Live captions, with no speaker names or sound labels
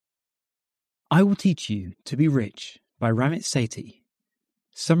I Will Teach You to Be Rich by Ramit Sethi.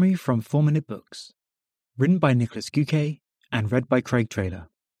 Summary from 4-Minute Books. Written by Nicholas Guque and read by Craig Traylor.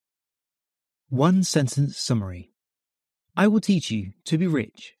 One sentence summary. I Will Teach You to Be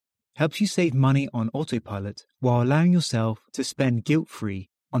Rich helps you save money on autopilot while allowing yourself to spend guilt-free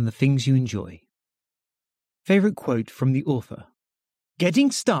on the things you enjoy. Favorite quote from the author.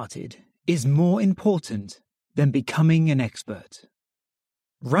 Getting started is more important than becoming an expert.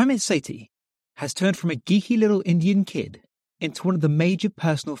 Ramit Sethi has turned from a geeky little Indian kid into one of the major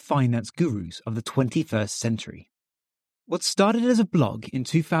personal finance gurus of the 21st century. What started as a blog in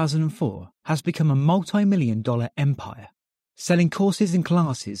 2004 has become a multi-million-dollar empire, selling courses and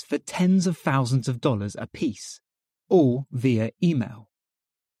classes for tens of thousands of dollars a piece, all via email.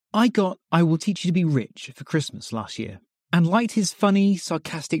 I got I Will Teach You to Be Rich for Christmas last year, and liked his funny,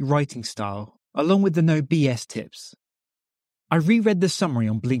 sarcastic writing style, along with the no BS tips. I reread the summary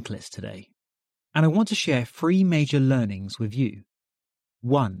on Blinklist today, and I want to share 3 major learnings with you.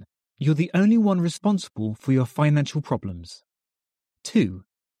 1. You're the only one responsible for your financial problems. 2.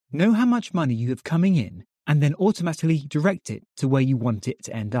 Know how much money you have coming in and then automatically direct it to where you want it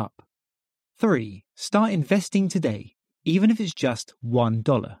to end up. 3. Start investing today, even if it's just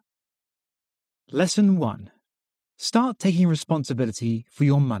 $1. Lesson 1. Start taking responsibility for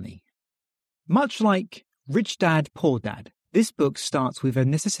your money. Much like Rich Dad, Poor Dad, this book starts with a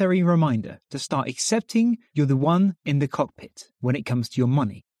necessary reminder to start accepting you're the one in the cockpit when it comes to your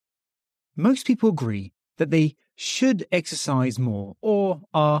money. Most people agree that they should exercise more or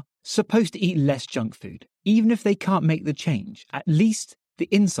are supposed to eat less junk food, even if they can't make the change. At least the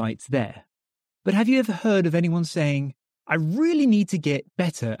insight's there. But have you ever heard of anyone saying, I really need to get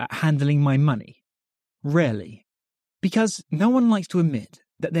better at handling my money? Rarely. Because no one likes to admit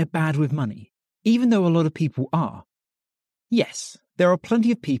that they're bad with money, even though a lot of people are. Yes, there are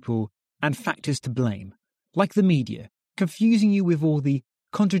plenty of people and factors to blame, like the media, confusing you with all the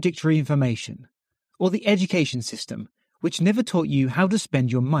contradictory information, or the education system, which never taught you how to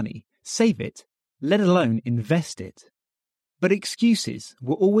spend your money, save it, let alone invest it. But excuses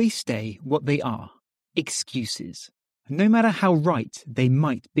will always stay what they are, excuses, no matter how right they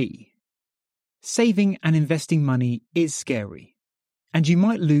might be. Saving and investing money is scary, and you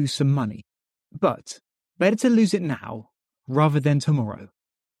might lose some money, but better to lose it now rather than tomorrow.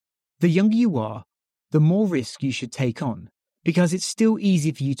 The younger you are, the more risk you should take on, because it's still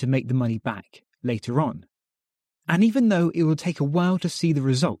easy for you to make the money back later on. And even though it will take a while to see the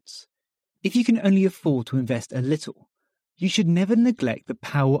results, if you can only afford to invest a little, you should never neglect the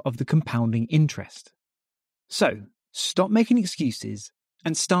power of the compounding interest. So, stop making excuses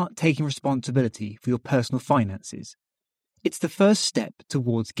and start taking responsibility for your personal finances. It's the first step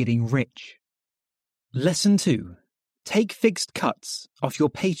towards getting rich. Lesson 2. Take fixed cuts off your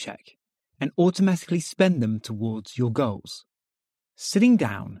paycheck and automatically spend them towards your goals. Sitting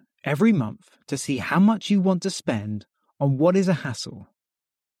down every month to see how much you want to spend on what is a hassle.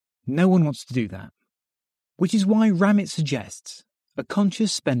 No one wants to do that. Which is why Ramit suggests a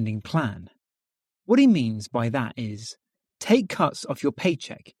conscious spending plan. What he means by that is, take cuts off your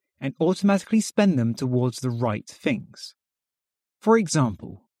paycheck and automatically spend them towards the right things. For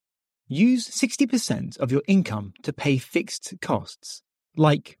example, use 60% of your income to pay fixed costs,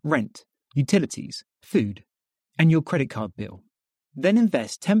 like rent, utilities, food, and your credit card bill. Then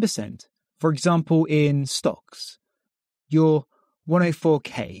invest 10%, for example, in stocks, your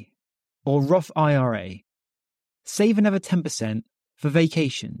 104k, or Roth IRA. Save another 10% for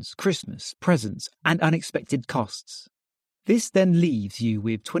vacations, Christmas, presents, and unexpected costs. This then leaves you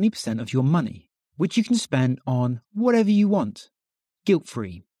with 20% of your money, which you can spend on whatever you want,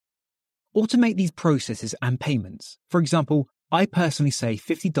 guilt-free. Automate these processes and payments. For example, I personally save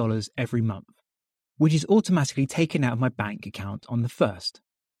 $50 every month, which is automatically taken out of my bank account on the 1st.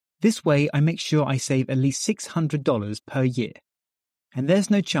 This way, I make sure I save at least $600 per year, and there's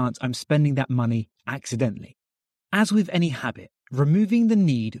no chance I'm spending that money accidentally. As with any habit, removing the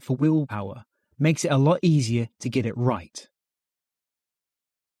need for willpower makes it a lot easier to get it right.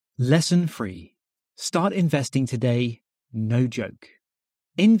 Lesson 3. Start investing today, no joke.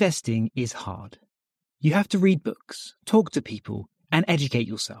 Investing is hard. You have to read books, talk to people, and educate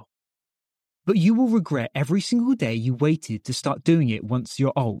yourself. But you will regret every single day you waited to start doing it once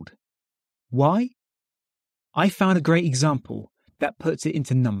you're old. Why? I found a great example that puts it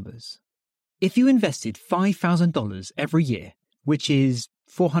into numbers. If you invested $5,000 every year, which is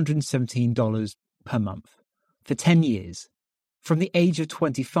 $417 per month, for 10 years, from the age of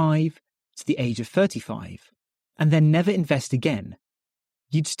 25 to the age of 35, and then never invest again,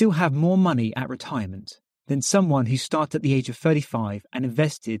 you'd still have more money at retirement than someone who started at the age of 35 and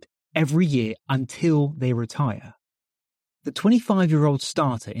invested every year until they retire. The 25-year-old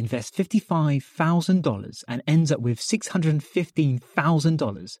starter invests $55,000 and ends up with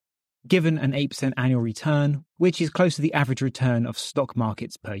 $615,000, given an 8% annual return, which is close to the average return of stock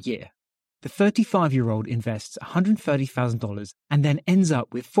markets per year. The 35-year-old invests $130,000 and then ends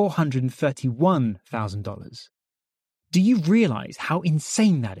up with $431,000. Do you realize how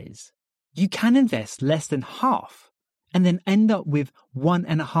insane that is? You can invest less than half and then end up with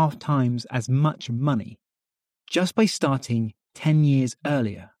 1.5 times as much money just by starting 10 years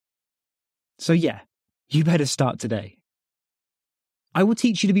earlier. So yeah, you better start today. I Will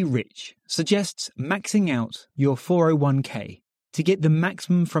Teach You to Be Rich suggests maxing out your 401k to get the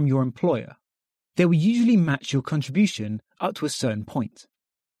maximum from your employer. They will usually match your contribution up to a certain point.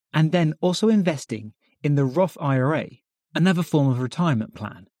 And then also investing in the Roth IRA, another form of retirement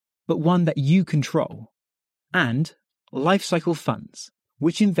plan, but one that you control. And life cycle funds,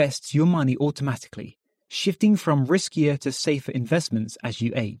 which invests your money automatically, shifting from riskier to safer investments as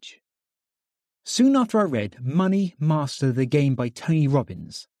you age. Soon after I read Money Master the Game by Tony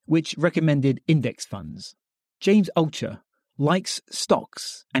Robbins, which recommended index funds, James Altucher likes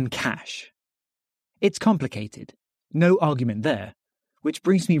stocks and cash. It's complicated, no argument there, which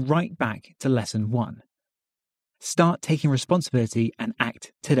brings me right back to lesson 1. Start taking responsibility and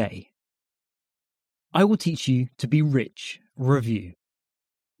act today. I Will Teach You to Be Rich review.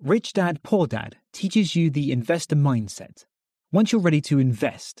 Rich Dad, Poor Dad teaches you the investor mindset. Once you're ready to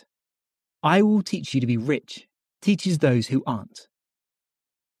invest, I Will Teach You to Be Rich teaches those who aren't.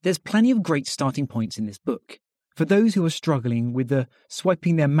 There's plenty of great starting points in this book for those who are struggling with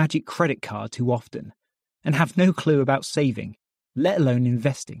swiping their magic credit card too often and have no clue about saving, let alone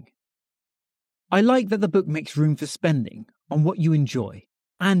investing. I like that the book makes room for spending on what you enjoy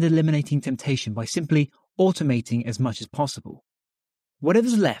and eliminating temptation by simply automating as much as possible.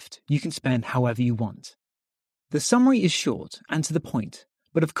 Whatever's left, you can spend however you want. The summary is short and to the point,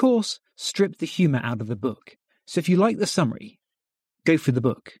 but of course, strip the humour out of the book. So if you like the summary, go for the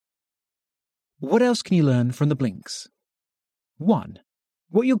book. What else can you learn from the blinks? 1.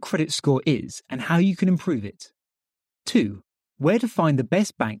 What your credit score is and how you can improve it. 2. Where to find the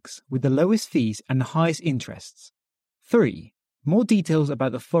best banks with the lowest fees and the highest interests. 3. More details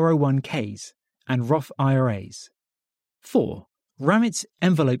about the 401ks and Roth IRAs. 4. Ramit's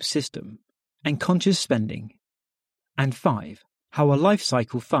envelope system and conscious spending. And 5. How a life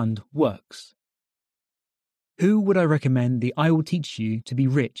cycle fund works. Who would I recommend the I Will Teach You to Be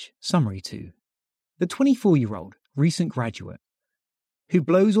Rich summary to? The 24-year-old recent graduate who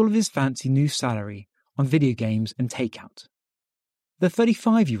blows all of his fancy new salary on video games and takeout. The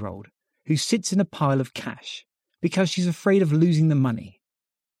 35-year-old who sits in a pile of cash because she's afraid of losing the money.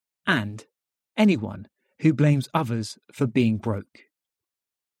 And anyone who blames others for being broke.